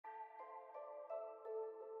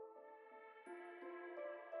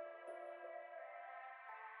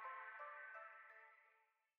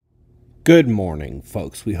Good morning,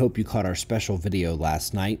 folks. We hope you caught our special video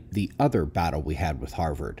last night, the other battle we had with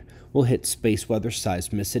Harvard. We'll hit space weather,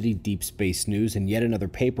 seismicity, deep space news, and yet another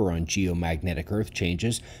paper on geomagnetic Earth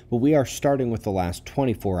changes, but we are starting with the last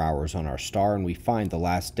 24 hours on our star, and we find the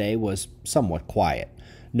last day was somewhat quiet.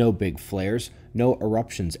 No big flares, no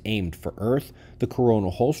eruptions aimed for Earth. The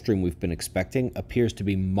coronal hole stream we've been expecting appears to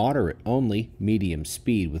be moderate only, medium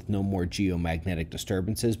speed, with no more geomagnetic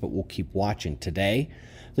disturbances, but we'll keep watching today.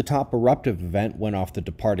 The top eruptive event went off the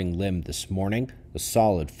departing limb this morning, a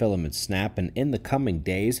solid filament snap, and in the coming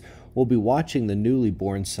days, we'll be watching the newly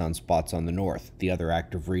born sunspots on the north. The other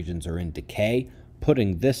active regions are in decay,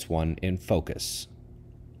 putting this one in focus.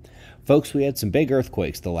 Folks, we had some big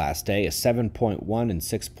earthquakes the last day. A 7.1 and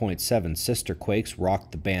 6.7 sister quakes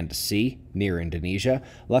rocked the band to sea near Indonesia.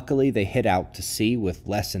 Luckily, they hit out to sea with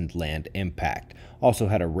lessened land impact. Also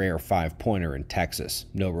had a rare 5-pointer in Texas.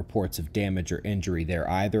 No reports of damage or injury there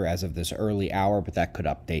either as of this early hour, but that could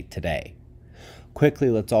update today. Quickly,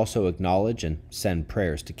 let's also acknowledge and send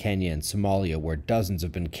prayers to Kenya and Somalia, where dozens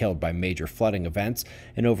have been killed by major flooding events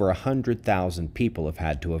and over 100,000 people have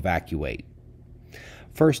had to evacuate.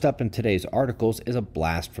 First up in today's articles is a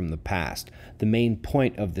blast from the past. The main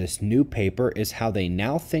point of this new paper is how they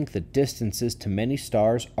now think the distances to many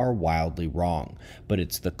stars are wildly wrong. But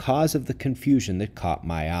it's the cause of the confusion that caught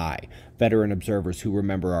my eye. Veteran observers who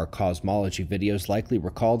remember our cosmology videos likely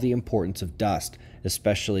recall the importance of dust,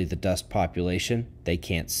 especially the dust population they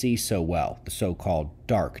can't see so well, the so-called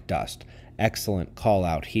dark dust. Excellent call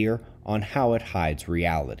out here on how it hides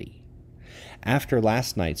reality. After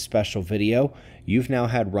last night's special video, you've now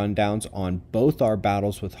had rundowns on both our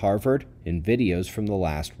battles with Harvard and videos from the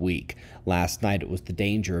last week. Last night it was the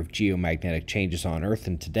danger of geomagnetic changes on Earth,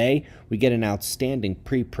 and today we get an outstanding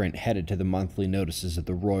preprint headed to the monthly notices of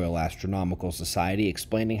the Royal Astronomical Society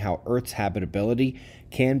explaining how Earth's habitability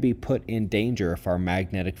can be put in danger if our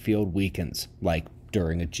magnetic field weakens, like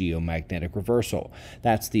during a geomagnetic reversal.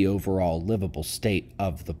 That's the overall livable state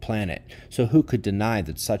of the planet. So who could deny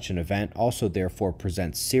that such an event also therefore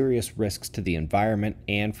presents serious risks to the environment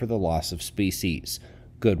and for the loss of species?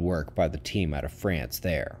 Good work by the team out of France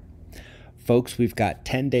there. Folks, we've got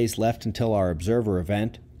 10 days left until our observer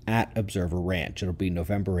event at Observer Ranch. It'll be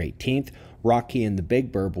November 18th. Rocky and the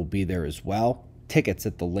Big Bird will be there as well. Tickets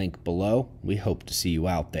at the link below. We hope to see you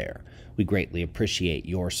out there. We greatly appreciate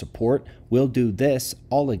your support. We'll do this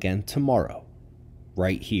all again tomorrow,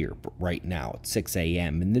 right here, but right now at 6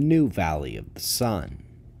 a.m. in the new Valley of the Sun.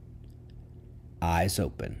 Eyes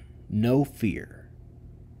open, no fear.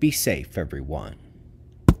 Be safe, everyone.